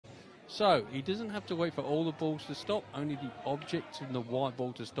So he doesn't have to wait for all the balls to stop, only the object and the white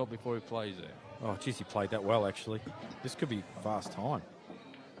ball to stop before he plays it. Oh, geez, he played that well, actually. This could be fast time.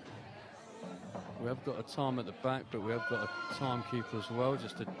 We have got a time at the back, but we have got a timekeeper as well,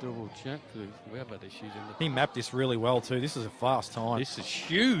 just to double check. We have had issues in the... He mapped this really well, too. This is a fast time. This is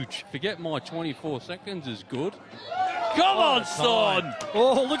huge. Forget my 24 seconds is good. Come on, son!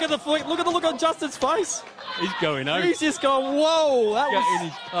 Oh, look at the look on Justin's face. He's going out. He's just going, whoa,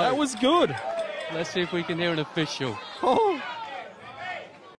 that was good. Let's see if we can hear an official. Oh.